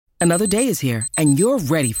Another day is here, and you're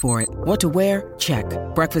ready for it. What to wear? Check.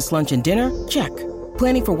 Breakfast, lunch, and dinner? Check.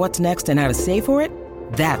 Planning for what's next and how to save for it?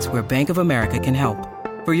 That's where Bank of America can help.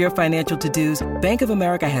 For your financial to-dos, Bank of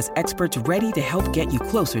America has experts ready to help get you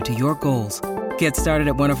closer to your goals. Get started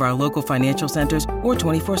at one of our local financial centers or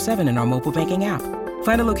 24/7 in our mobile banking app.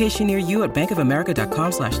 Find a location near you at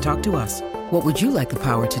bankofamerica.com/talktous. What would you like the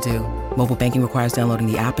power to do? Mobile banking requires downloading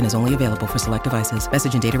the app and is only available for select devices.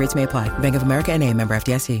 Message and data rates may apply. Bank of America N.A., member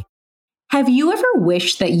FDIC. Have you ever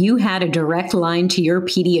wished that you had a direct line to your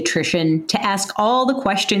pediatrician to ask all the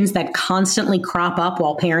questions that constantly crop up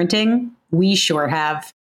while parenting? We sure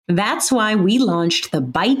have. That's why we launched the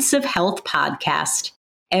Bites of Health podcast.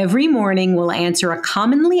 Every morning, we'll answer a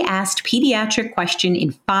commonly asked pediatric question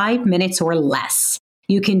in 5 minutes or less.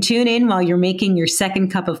 You can tune in while you're making your second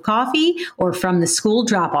cup of coffee or from the school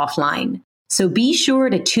drop-off line. So be sure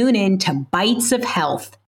to tune in to Bites of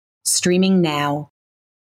Health, streaming now.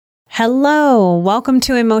 Hello, welcome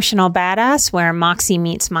to Emotional Badass, where Moxie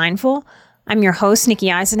meets mindful. I'm your host, Nikki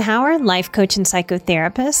Eisenhower, life coach and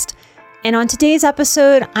psychotherapist. And on today's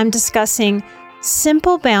episode, I'm discussing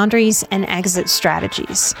simple boundaries and exit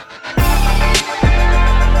strategies.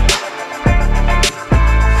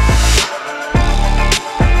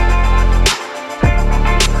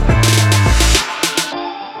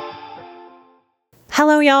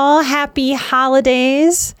 Hello, y'all. Happy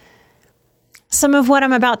holidays. Some of what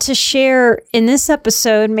I'm about to share in this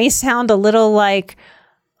episode may sound a little like,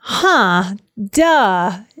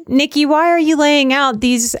 Nikki, why are you laying out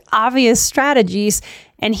these obvious strategies?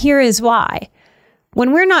 And here is why.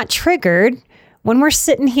 When we're not triggered, when we're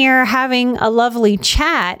sitting here having a lovely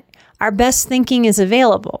chat, our best thinking is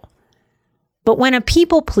available. But when a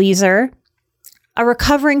people pleaser, a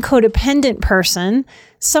recovering codependent person,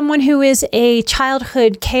 someone who is a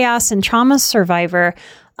childhood chaos and trauma survivor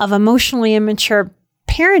of emotionally immature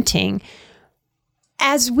parenting,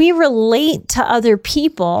 as we relate to other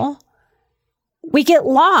people, we get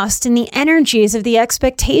lost in the energies of the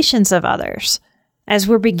expectations of others. As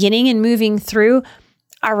we're beginning and moving through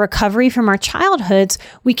our recovery from our childhoods,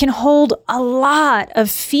 we can hold a lot of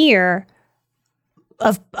fear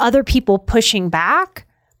of other people pushing back,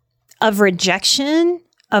 of rejection,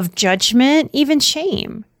 of judgment, even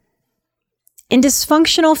shame. In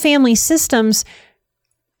dysfunctional family systems,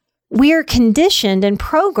 we are conditioned and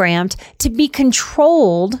programmed to be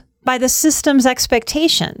controlled by the system's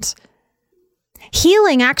expectations.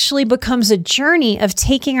 Healing actually becomes a journey of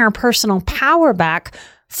taking our personal power back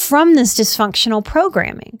from this dysfunctional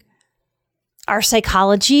programming. Our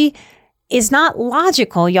psychology is not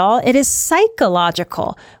logical, y'all. It is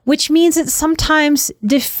psychological, which means it sometimes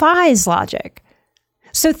defies logic.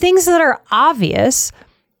 So things that are obvious,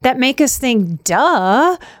 that make us think,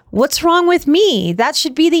 duh, what's wrong with me? That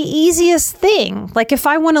should be the easiest thing. Like if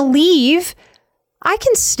I want to leave, I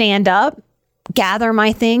can stand up, gather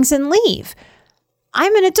my things, and leave.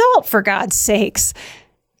 I'm an adult, for God's sakes.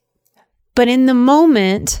 But in the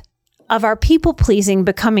moment of our people-pleasing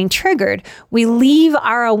becoming triggered, we leave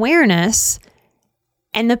our awareness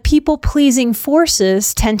and the people-pleasing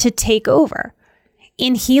forces tend to take over.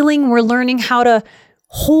 In healing, we're learning how to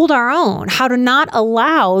hold our own, how to not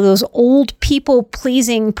allow those old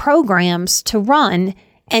people-pleasing programs to run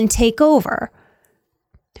and take over,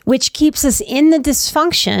 which keeps us in the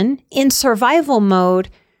dysfunction, in survival mode,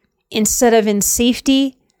 instead of in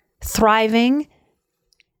safety, thriving,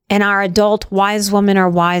 and our adult wise woman or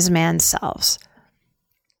wise man selves.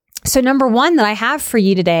 So number one that I have for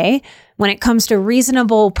you today, when it comes to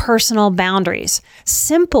reasonable personal boundaries,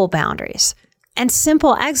 and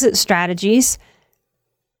simple exit strategies,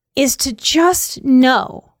 is to just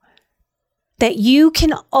know that you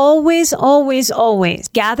can always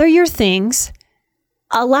gather your things,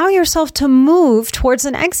 allow yourself to move towards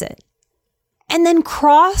an exit, and then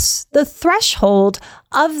cross the threshold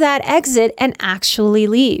of that exit and actually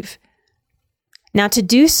leave. Now, to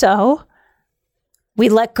do so, we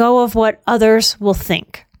let go of what others will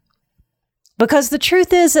think. Because the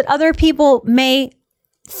truth is that other people may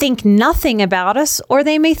think nothing about us, or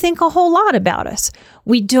they may think a whole lot about us.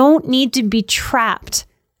 We don't need to be trapped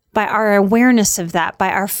by our awareness of that, by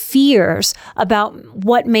our fears about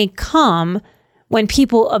what may come when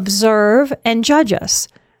people observe and judge us.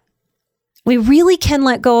 We really can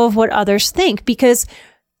let go of what others think, because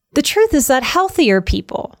the truth is that healthier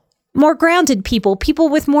people, more grounded people, people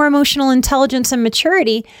with more emotional intelligence and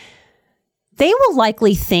maturity, they will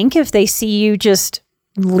likely think, if they see you just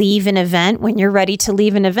leave an event when you're ready to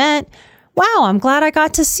leave an event, wow, I'm glad I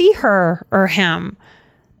got to see her or him.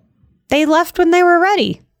 They left when they were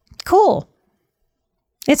ready. Cool.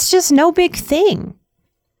 It's just no big thing.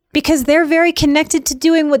 because they're very connected to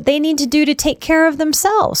doing what they need to do to take care of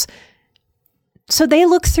themselves. So they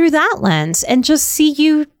look through that lens and just see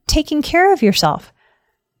you taking care of yourself.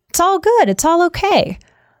 It's all good. It's all okay.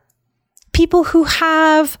 People who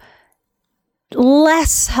have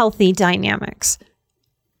less healthy dynamics,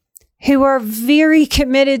 who are very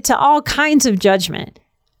committed to all kinds of judgment,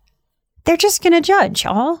 they're just going to judge,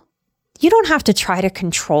 y'all. You don't have to try to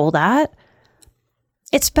control that.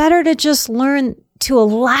 It's better to just learn to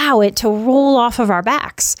allow it to roll off of our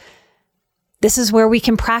backs. This is where we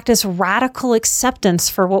can practice radical acceptance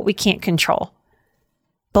for what we can't control.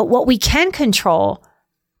 But what we can control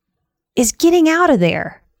is getting out of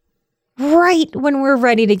there right when we're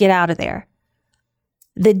ready to get out of there.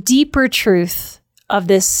 The deeper truth of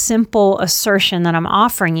this simple assertion that I'm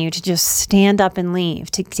offering you to just stand up and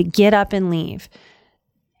leave, to get up and leave,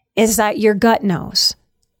 is that your gut knows.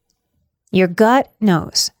 Your gut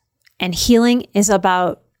knows. And healing is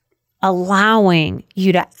about allowing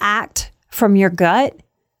you to act from your gut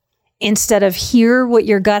instead of hear what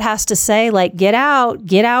your gut has to say, like get out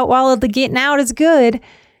while the getting out is good.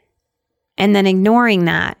 And then ignoring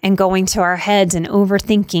that and going to our heads and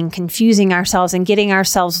overthinking, confusing ourselves and getting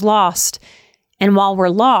ourselves lost. And while we're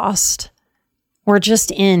lost, we're just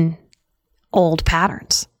in old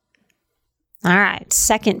patterns. All right,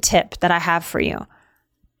 second tip that I have for you.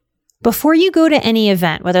 Before you go to any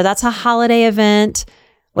event, whether that's a holiday event,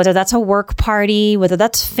 whether that's a work party, whether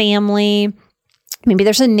that's family, maybe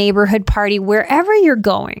there's a neighborhood party, wherever you're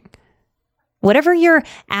going, whatever you're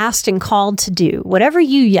asked and called to do, whatever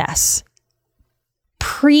you yes,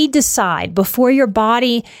 pre-decide before your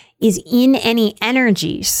body is in any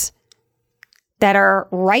energies that are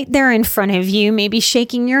right there in front of you, maybe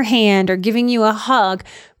shaking your hand or giving you a hug,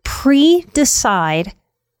 pre-decide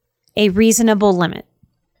a reasonable limit.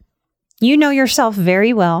 You know yourself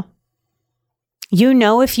very well. You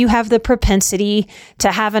know if you have the propensity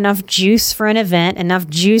to have enough juice for an event, enough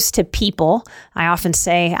juice to people. I often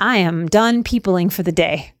say, I am done peopling for the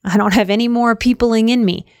day. I don't have any more peopling in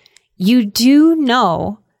me. You do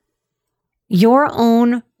know your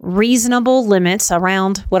own reasonable limits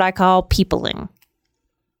around what I call peopling.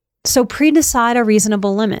 So pre-decide a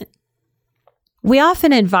reasonable limit. We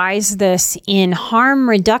often advise this in harm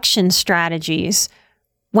reduction strategies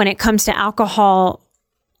when it comes to alcohol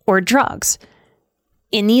or drugs.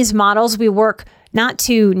 In these models, we work not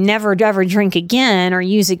to never ever drink again or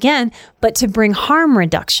use again, but to bring harm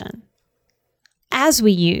reduction as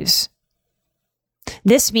we use.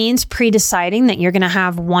 This means pre-deciding that you're going to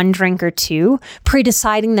have one drink or two,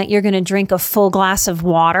 pre-deciding that you're going to drink a full glass of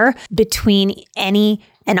water between any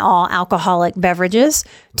and all alcoholic beverages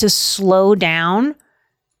to slow down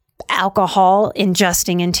alcohol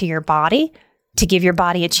ingesting into your body, to give your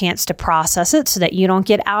body a chance to process it so that you don't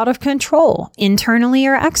get out of control internally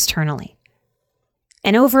or externally,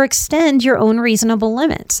 and overextend your own reasonable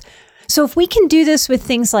limits. So if we can do this with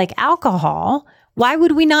things like alcohol, why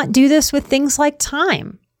would we not do this with things like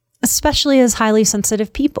time, especially as highly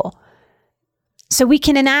sensitive people? So we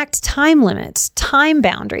can enact time limits, time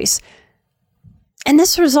boundaries. And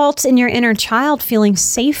this results in your inner child feeling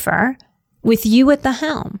safer with you at the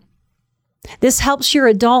helm. This helps your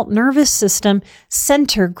adult nervous system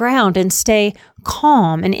center, ground, and stay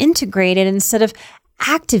calm and integrated instead of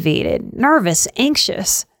activated, nervous,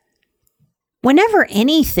 anxious. Whenever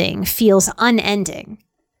anything feels unending,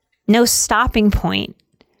 no stopping point,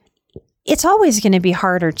 it's always going to be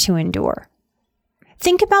harder to endure.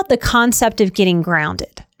 Think about the concept of getting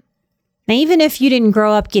grounded. Now, even if you didn't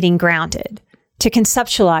grow up getting grounded, to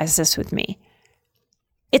conceptualize this with me,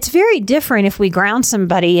 it's very different if we ground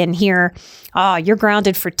somebody and hear, oh, you're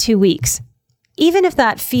grounded for 2 weeks. Even if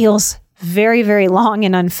that feels very, very long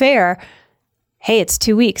and unfair, hey, it's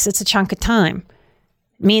 2 weeks. It's a chunk of time.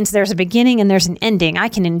 It means there's a beginning and there's an ending. I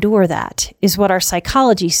can endure that, is what our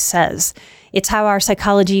psychology says. It's how our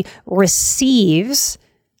psychology receives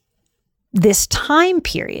this time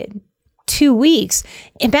period, 2 weeks.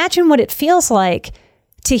 Imagine what it feels like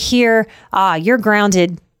to hear, you're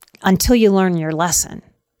grounded until you learn your lesson.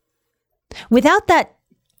 Without that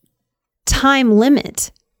time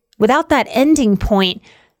limit, without that ending point,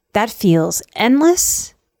 that feels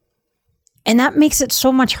endless. And that makes it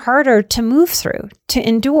so much harder to move through, to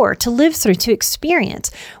endure, to live through, to experience.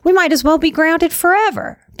 We might as well be grounded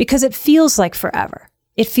forever because it feels like forever.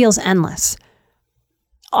 It feels endless.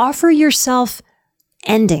 Offer yourself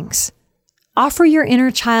endings. Offer your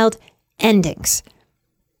inner child endings.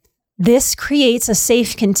 This creates a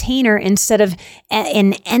safe container instead of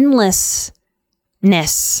an endlessness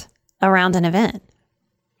around an event.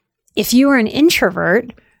 If you are an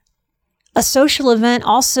introvert, A social event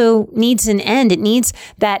also needs an end. It needs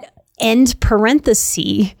that end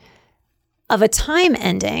parenthesis of a time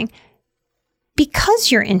ending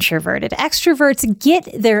because you're introverted. Extroverts get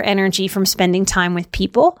their energy from spending time with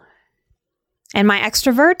people. And my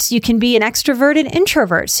extroverts, you can be an extroverted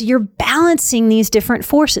introvert. So you're balancing these different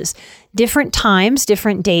forces. Different times,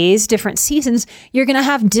 different days, different seasons, you're going to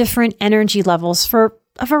have different energy levels for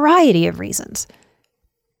a variety of reasons.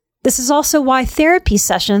 This is also why therapy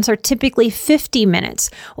sessions are typically 50 minutes,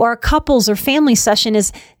 or a couples or family session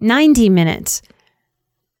is 90 minutes.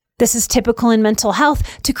 This is typical in mental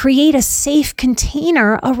health to create a safe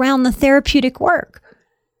container around the therapeutic work.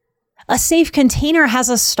 A safe container has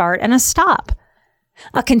a start and a stop.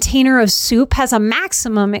 A container of soup has a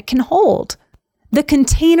maximum it can hold. The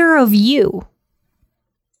container of you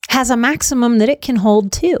has a maximum that it can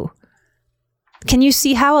hold too. Can you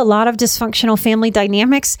see how a lot of dysfunctional family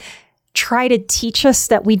dynamics try to teach us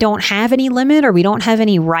that we don't have any limit or we don't have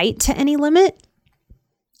any right to any limit?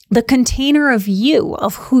 The container of you,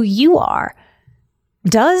 of who you are,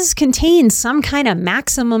 does contain some kind of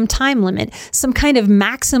maximum time limit, some kind of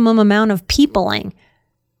maximum amount of peopling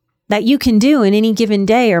that you can do in any given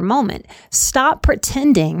day or moment. Stop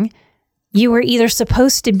pretending you were either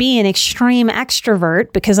supposed to be an extreme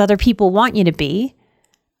extrovert because other people want you to be,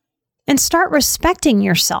 and start respecting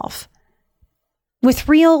yourself with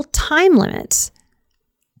real time limits.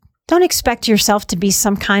 Don't expect yourself to be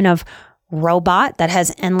some kind of robot that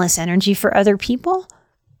has endless energy for other people.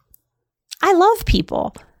 I love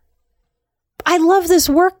people. I love this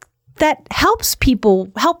work that helps people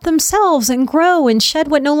help themselves and grow and shed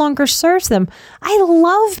what no longer serves them. I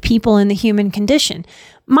love people in the human condition.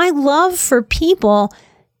 My love for people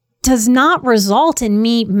does not result in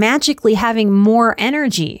me magically having more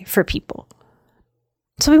energy for people.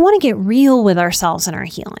 So we want to get real with ourselves in our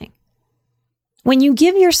healing. When you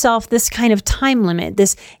give yourself this kind of time limit,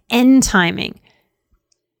 this end timing,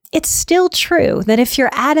 it's still true that if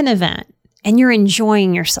you're at an event and you're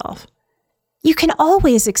enjoying yourself, you can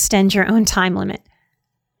always extend your own time limit.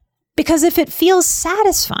 Because if it feels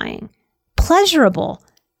satisfying, pleasurable,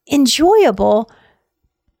 enjoyable,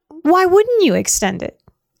 why wouldn't you extend it?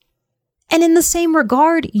 And in the same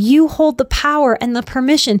regard, you hold the power and the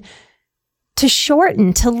permission to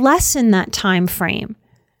shorten, to lessen that time frame.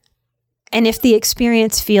 And if the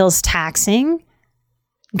experience feels taxing,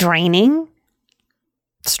 draining,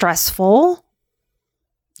 stressful,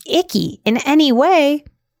 icky in any way,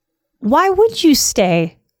 why would you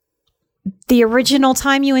stay the original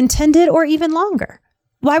time you intended or even longer?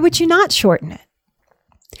 Why would you not shorten it?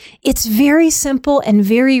 It's very simple and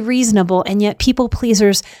very reasonable, and yet people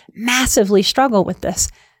pleasers massively struggle with this,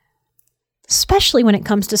 especially when it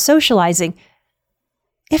comes to socializing.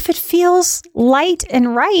 If it feels light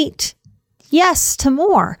and right, yes to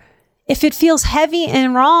more. If it feels heavy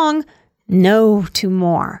and wrong, no to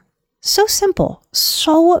more. So simple,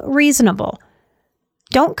 so reasonable.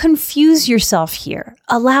 Don't confuse yourself here.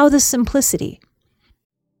 Allow the simplicity.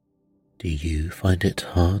 Do you find it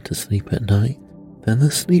hard to sleep at night? Then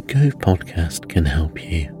the Sleep Cove podcast can help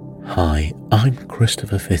you. Hi, I'm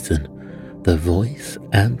Christopher Fitton, the voice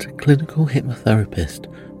and clinical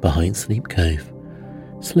hypnotherapist behind Sleep Cove.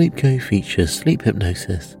 Sleep Cove features sleep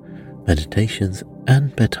hypnosis, meditations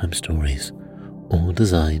and bedtime stories, all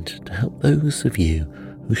designed to help those of you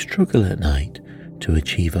who struggle at night to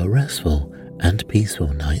achieve a restful and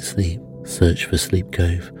peaceful night's sleep. Search for Sleep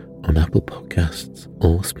Cove on Apple Podcasts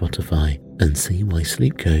or Spotify and see why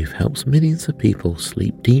Sleep Cove helps millions of people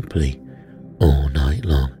sleep deeply all night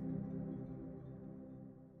long.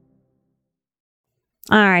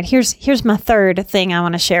 All right, here's my third thing I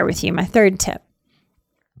want to share with you, my third tip.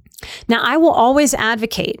 Now, I will always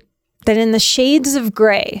advocate that in the shades of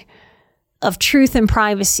gray of truth and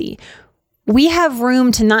privacy, we have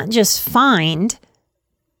room to not just find,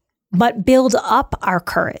 but build up our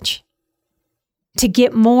courage to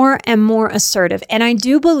get more and more assertive. And I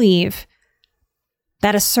do believe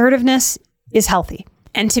that assertiveness is healthy.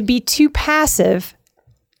 And to be too passive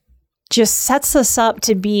just sets us up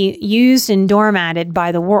to be used and doormatted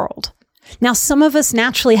by the world. Now, some of us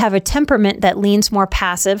naturally have a temperament that leans more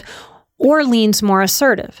passive or leans more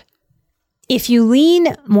assertive. If you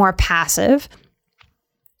lean more passive,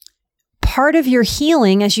 part of your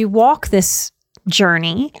healing as you walk this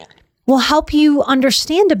journey will help you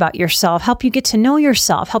understand about yourself, help you get to know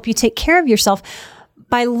yourself, help you take care of yourself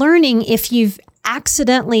by learning if you've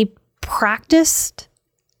accidentally practiced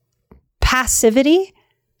passivity,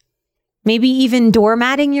 maybe even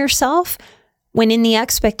doormatting yourself when in the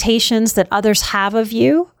expectations that others have of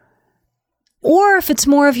you, or if it's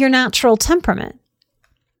more of your natural temperament.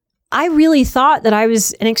 I really thought that I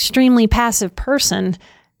was an extremely passive person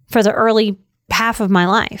for the early half of my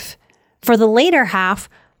life. For the later half,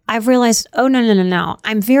 I've realized, oh, no.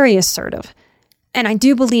 I'm very assertive. And I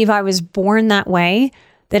do believe I was born that way,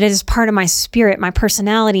 that it is part of my spirit, my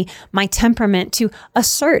personality, my temperament to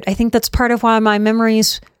assert. I think that's part of why my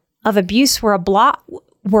memories of abuse were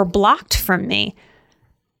blocked from me,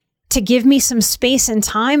 to give me some space and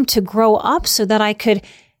time to grow up so that I could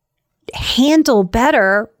handle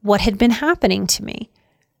better what had been happening to me.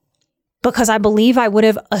 Because I believe I would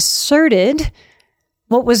have asserted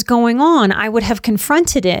what was going on. I would have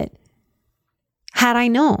confronted it had I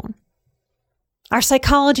known. Our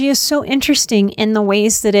psychology is so interesting in the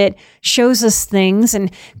ways that it shows us things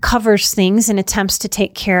and covers things and attempts to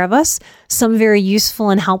take care of us, some very useful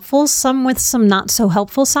and helpful, some with some not so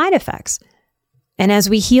helpful side effects. And as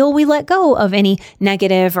we heal, we let go of any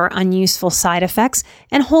negative or unuseful side effects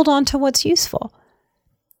and hold on to what's useful.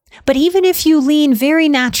 But even if you lean very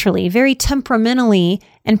naturally, very temperamentally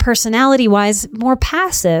and personality-wise more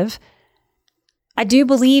passive, I do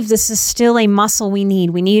believe this is still a muscle we need.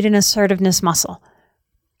 We need an assertiveness muscle.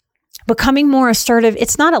 Becoming more assertive,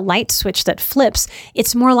 it's not a light switch that flips.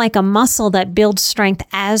 It's more like a muscle that builds strength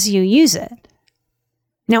as you use it.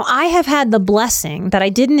 Now, I have had the blessing that I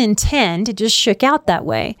didn't intend, it just shook out that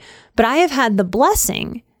way, but I have had the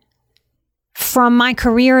blessing from my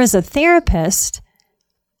career as a therapist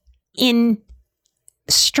in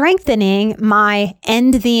strengthening my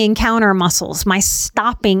end the encounter muscles, my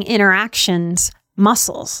stopping interactions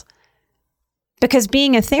muscles. Because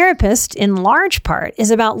being a therapist, in large part, is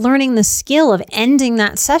about learning the skill of ending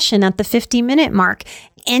that session at the 50-minute mark,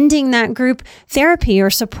 ending that group therapy or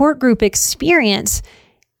support group experience,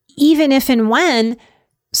 even if and when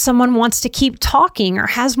someone wants to keep talking or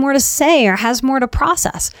has more to say or has more to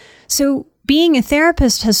process. So being a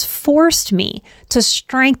therapist has forced me to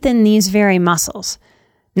strengthen these very muscles.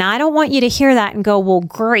 Now, I don't want you to hear that and go, well,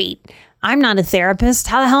 great, I'm not a therapist.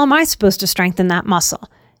 How the hell am I supposed to strengthen that muscle?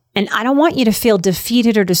 And I don't want you to feel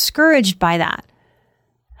defeated or discouraged by that.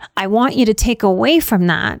 I want you to take away from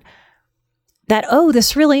that, oh,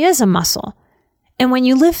 this really is a muscle. And when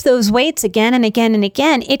you lift those weights again and again and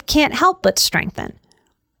again, it can't help but strengthen.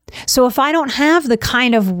 So if I don't have the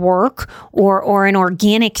kind of work or an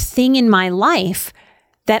organic thing in my life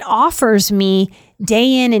that offers me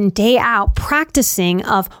day in and day out practicing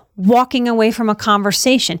of walking away from a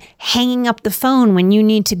conversation, hanging up the phone when you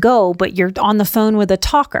need to go, but you're on the phone with a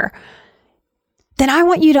talker, then I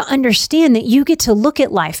want you to understand that you get to look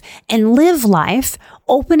at life and live life,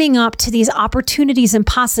 opening up to these opportunities and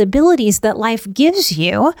possibilities that life gives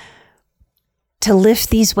you to lift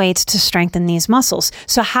these weights, to strengthen these muscles.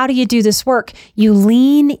 So how do you do this work? You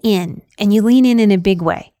lean in, and you lean in a big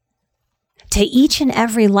way to each and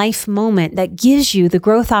every life moment that gives you the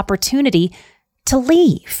growth opportunity to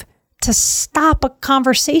leave, to stop a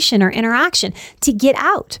conversation or interaction, to get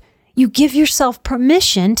out. You give yourself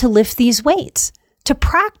permission to lift these weights, to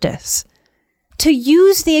practice, to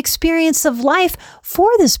use the experience of life for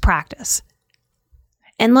this practice.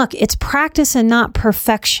 And look, it's practice and not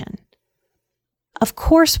perfection. Of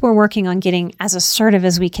course, we're working on getting as assertive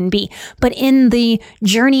as we can be. But in the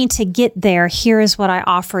journey to get there, here is what I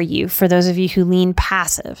offer you for those of you who lean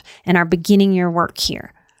passive and are beginning your work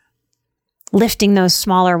here. Lifting those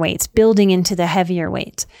smaller weights, building into the heavier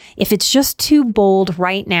weights. If it's just too bold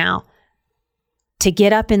right now to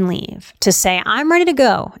get up and leave, to say, I'm ready to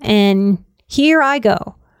go, and here I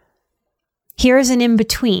go. Here's an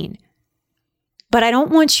in-between. But I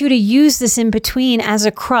don't want you to use this in-between as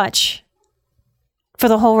a crutch for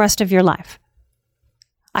the whole rest of your life.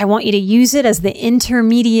 I want you to use it as the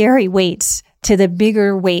intermediary weights to the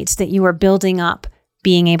bigger weights that you are building up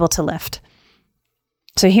being able to lift.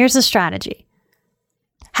 So here's the strategy.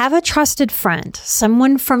 Have a trusted friend,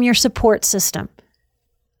 someone from your support system.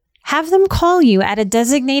 Have them call you at a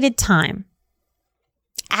designated time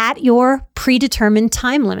at your predetermined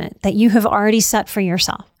time limit that you have already set for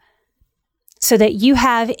yourself so that you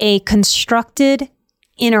have a constructed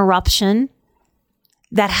interruption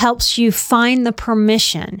that helps you find the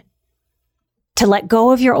permission to let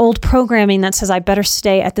go of your old programming that says, I better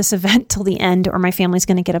stay at this event till the end or my family's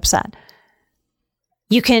going to get upset.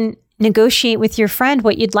 You can negotiate with your friend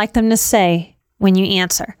what you'd like them to say when you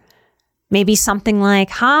answer. Maybe something like,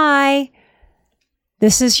 hi,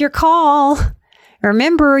 this is your call.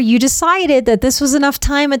 Remember, you decided that this was enough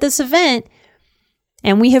time at this event,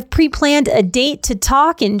 and we have pre-planned a date to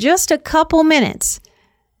talk in just a couple minutes.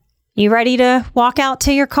 You ready to walk out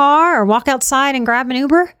to your car or walk outside and grab an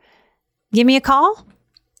Uber? Give me a call.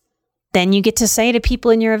 Then you get to say to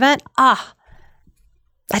people in your event,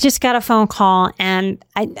 I just got a phone call and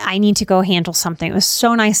I need to go handle something. It was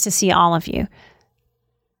so nice to see all of you.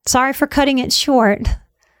 Sorry for cutting it short.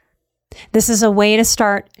 This is a way to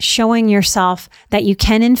start showing yourself that you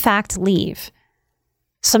can in fact leave.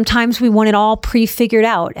 Sometimes we want it all pre-figured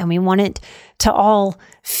out and we want it to all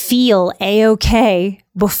feel a-okay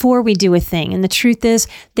before we do a thing. And the truth is,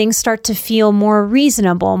 things start to feel more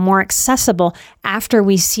reasonable, more accessible after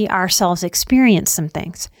we see ourselves experience some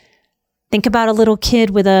things. Think about a little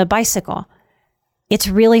kid with a bicycle. It's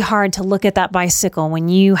really hard to look at that bicycle when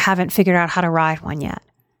you haven't figured out how to ride one yet.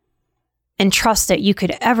 And trust that you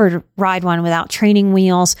could ever ride one without training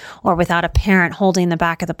wheels or without a parent holding the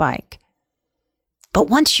back of the bike. But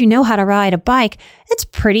once you know how to ride a bike, it's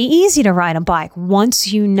pretty easy to ride a bike once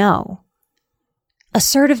you know.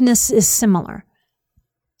 Assertiveness is similar.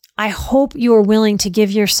 I hope you are willing to give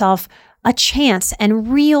yourself a chance and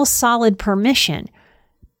real solid permission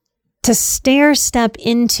to step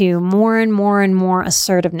into more and more and more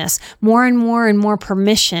assertiveness, more and more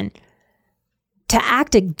permission to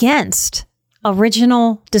act against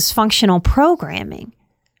original dysfunctional programming,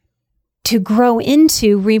 to grow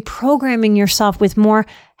into reprogramming yourself with more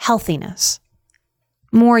healthiness,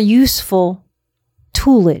 more useful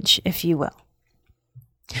toolage, if you will.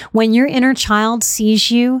 When your inner child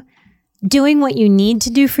sees you doing what you need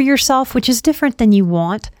to do for yourself, which is different than you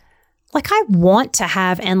want, like I want to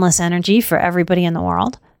have endless energy for everybody in the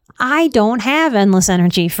world. I don't have endless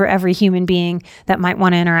energy for every human being that might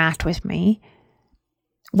want to interact with me.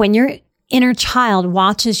 When your inner child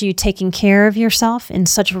watches you taking care of yourself in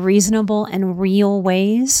such reasonable and real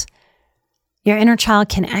ways, your inner child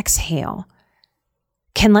can exhale,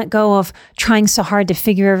 can let go of trying so hard to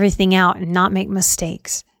figure everything out and not make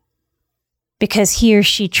mistakes. Because he or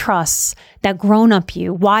she trusts that grown-up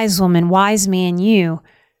you, wise woman, wise man you,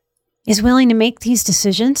 is willing to make these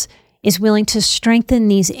decisions, is willing to strengthen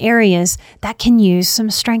these areas that can use some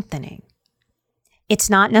strengthening. It's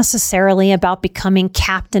not necessarily about becoming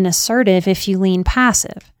captain assertive if you lean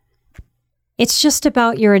passive. It's just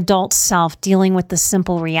about your adult self dealing with the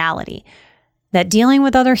simple reality that dealing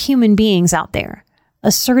with other human beings out there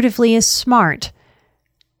assertively is smart.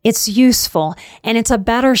 It's useful, and it's a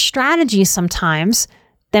better strategy sometimes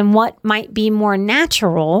than what might be more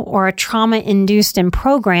natural or a trauma-induced and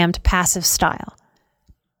programmed passive style.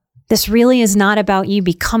 This really is not about you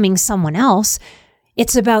becoming someone else.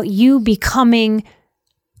 It's about you becoming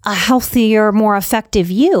a healthier, more effective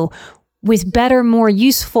you with better, more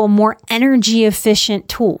useful, more energy-efficient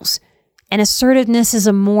tools. And assertiveness is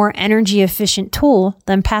a more energy-efficient tool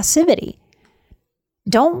than passivity.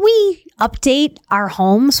 Don't we update our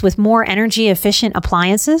homes with more energy-efficient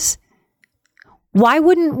appliances? Why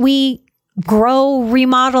wouldn't we grow,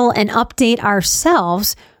 remodel, and update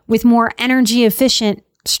ourselves with more energy-efficient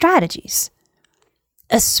strategies?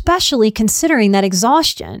 Especially considering that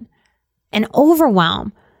exhaustion and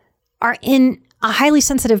overwhelm are in a highly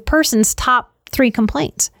sensitive person's top 3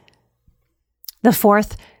 complaints. The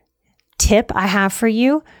fourth tip I have for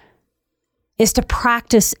you is to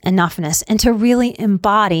practice enoughness and to really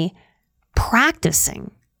embody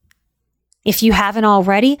practicing. If you haven't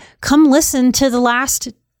already, come listen to the last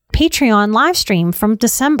Patreon live stream from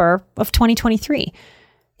December of 2023.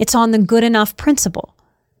 It's on the good enough principle.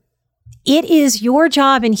 It is your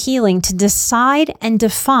job in healing to decide and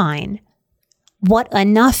define what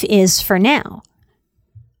enough is for now.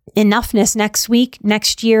 Enoughness next week,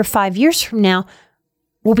 next year, 5 years from now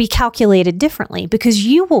will be calculated differently because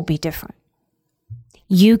you will be different.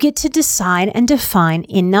 You get to decide and define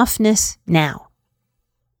enoughness now.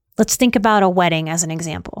 Let's think about a wedding as an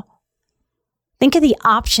example. Think of the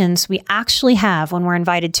options we actually have when we're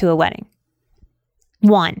invited to a wedding.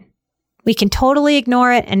 1, we can totally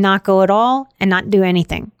ignore it and not go at all and not do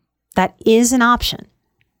anything. That is an option.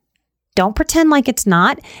 Don't pretend like it's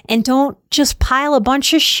not, and don't just pile a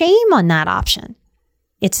bunch of shame on that option.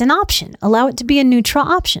 It's an option. Allow it to be a neutral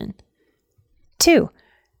option. 2,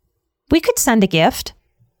 we could send a gift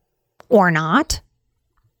or not.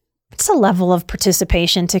 It's a level of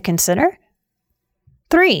participation to consider.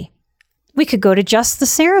 3, we could go to just the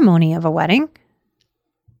ceremony of a wedding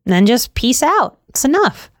and then just peace out. It's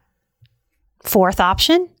enough. 4th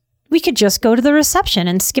option, we could just go to the reception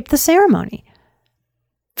and skip the ceremony.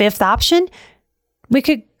 5th option, we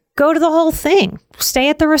could go to the whole thing, stay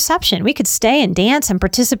at the reception. We could stay and dance and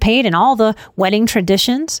participate in all the wedding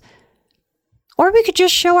traditions. Or we could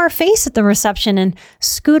just show our face at the reception and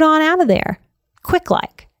scoot on out of there,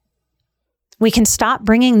 quick-like. We can stop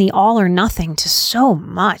bringing the all or nothing to so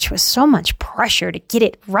much, with so much pressure to get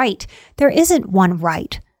it right. There isn't one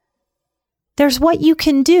right. There's what you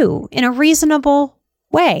can do in a reasonable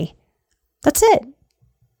way. That's it.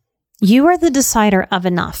 You are the decider of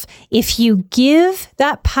enough. If you give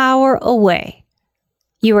that power away,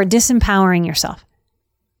 you are disempowering yourself.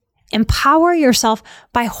 Empower yourself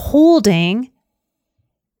by holding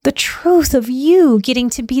the truth of you getting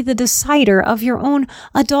to be the decider of your own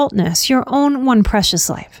adultness, your own one precious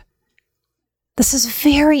life. This is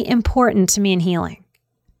very important to me in healing.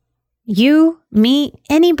 You, me,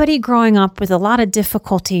 anybody growing up with a lot of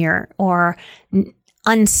difficulty or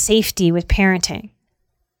unsafety with parenting.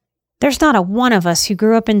 There's not a one of us who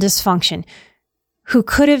grew up in dysfunction who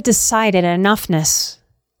could have decided enoughness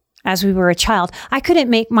as we were a child. I couldn't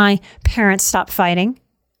make my parents stop fighting.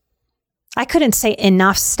 I couldn't say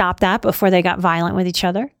enough, stop that before they got violent with each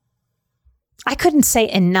other. I couldn't say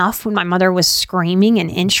enough when my mother was screaming an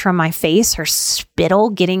inch from my face, her spittle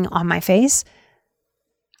getting on my face.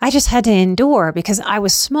 I just had to endure because I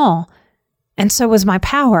was small, and so was my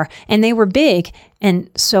power, and they were big, and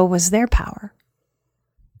so was their power.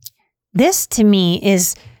 This, to me,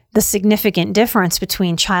 is the significant difference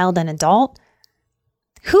between child and adult.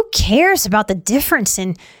 Who cares about the difference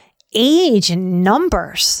in age and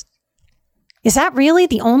numbers? Is that really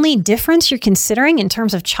the only difference you're considering in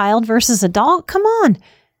terms of child versus adult? Come on.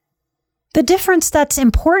 The difference that's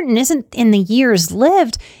important isn't in the years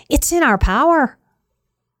lived, it's in our power.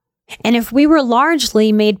 And if we were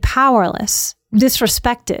largely made powerless,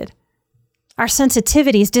 disrespected, our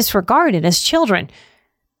sensitivities disregarded as children,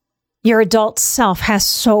 your adult self has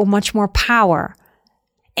so much more power,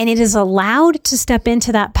 and it is allowed to step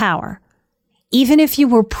into that power, even if you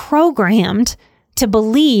were programmed to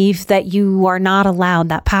believe that you are not allowed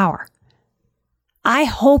that power. I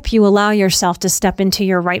hope you allow yourself to step into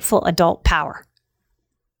your rightful adult power.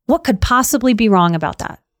 What could possibly be wrong about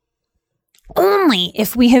that? Only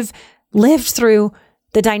if we have lived through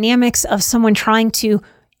the dynamics of someone trying to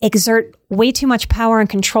exert way too much power and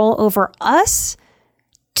control over us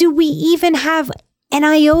do we even have an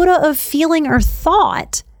iota of feeling or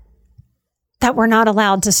thought that we're not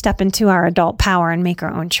allowed to step into our adult power and make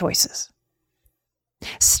our own choices.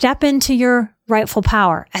 Step into your rightful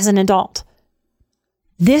power as an adult.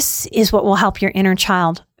 This is what will help your inner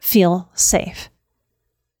child feel safe.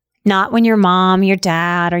 Not when your mom, your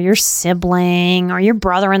dad, or your sibling, or your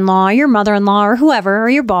brother-in-law, or your mother-in-law, or whoever, or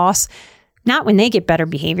your boss, not when they get better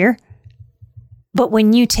behavior, but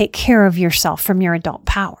when you take care of yourself from your adult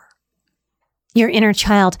power. Your inner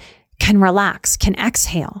child can relax, can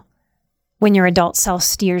exhale when your adult self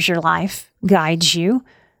steers your life, guides you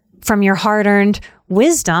from your hard-earned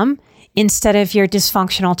wisdom instead of your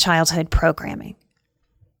dysfunctional childhood programming.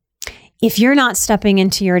 If you're not stepping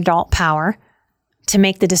into your adult power to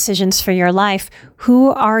make the decisions for your life,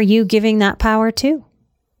 who are you giving that power to?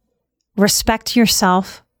 Respect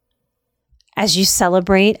yourself as you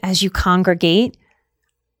celebrate, as you congregate.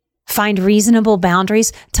 Find reasonable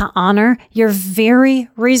boundaries to honor your very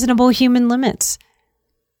reasonable human limits.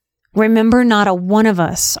 Remember, not a one of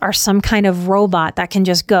us are some kind of robot that can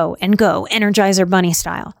just go, Energizer Bunny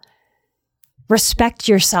style. Respect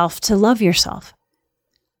yourself to love yourself.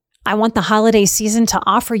 I want the holiday season to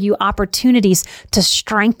offer you opportunities to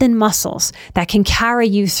strengthen muscles that can carry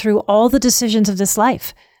you through all the decisions of this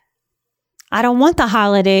life. I don't want the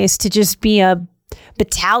holidays to just be a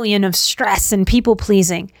battalion of stress and people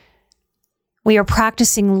pleasing. We are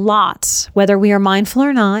practicing lots, whether we are mindful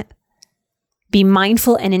or not. Be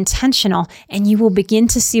mindful and intentional, and you will begin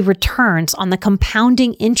to see returns on the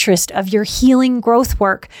compounding interest of your healing growth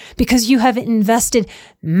work because you have invested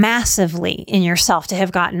massively in yourself to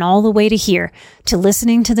have gotten all the way to here, to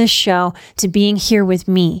listening to this show, to being here with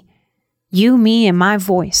me. You, me, and my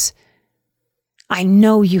voice. I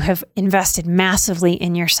know you have invested massively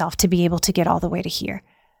in yourself to be able to get all the way to here.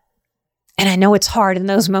 And I know it's hard in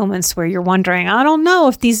those moments where you're wondering, I don't know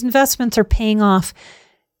if these investments are paying off.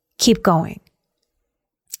 Keep going.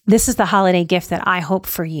 This is the holiday gift that I hope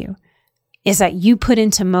for you, is that you put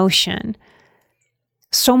into motion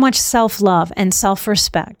so much self-love and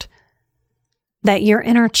self-respect that your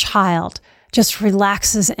inner child just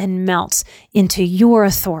relaxes and melts into your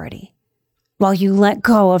authority while you let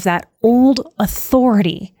go of that old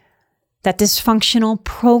authority that dysfunctional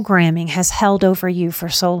programming has held over you for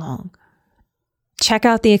so long. Check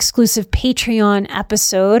out the exclusive Patreon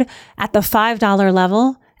episode at the $5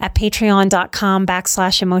 level at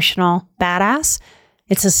patreon.com/emotionalbadass.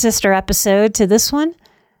 It's a sister episode to this one.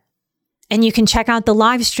 And you can check out the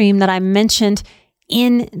live stream that I mentioned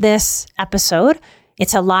in this episode.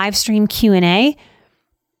 It's a live stream Q&A,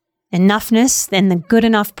 enoughness and the good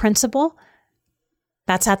enough principle.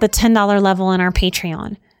 That's at the $10 level in our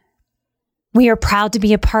Patreon. We are proud to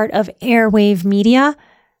be a part of Airwave Media.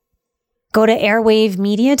 Go to Airwave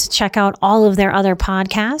Media to check out all of their other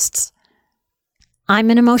podcasts. I'm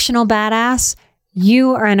an emotional badass.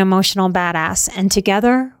 You are an emotional badass. And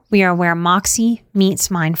together, we are where Moxie meets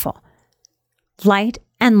mindful. Light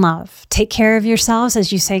and love. Take care of yourselves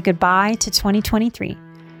as you say goodbye to 2023.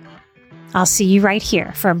 I'll see you right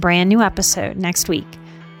here for a brand new episode next week.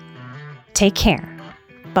 Take care.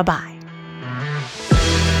 Bye-bye.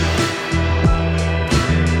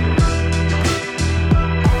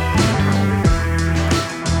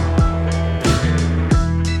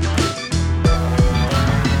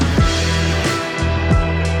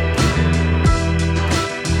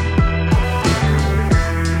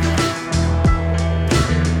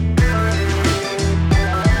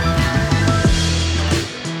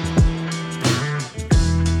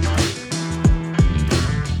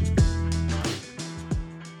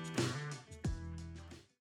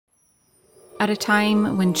 At a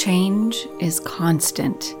time when change is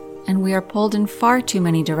constant and we are pulled in far too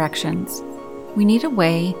many directions, we need a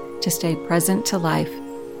way to stay present to life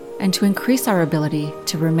and to increase our ability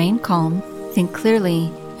to remain calm, think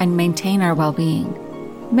clearly, and maintain our well-being.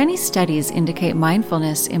 Many studies indicate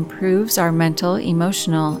mindfulness improves our mental,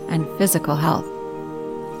 emotional, and physical health.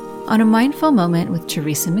 On A Mindful Moment with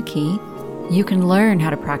Teresa McKee, you can learn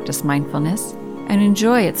how to practice mindfulness and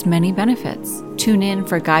enjoy its many benefits. Tune in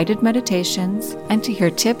for guided meditations and to hear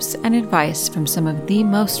tips and advice from some of the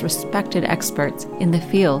most respected experts in the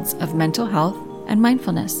fields of mental health and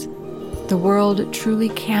mindfulness. The world truly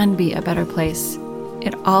can be a better place.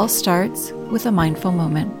 It all starts with a mindful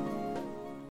moment.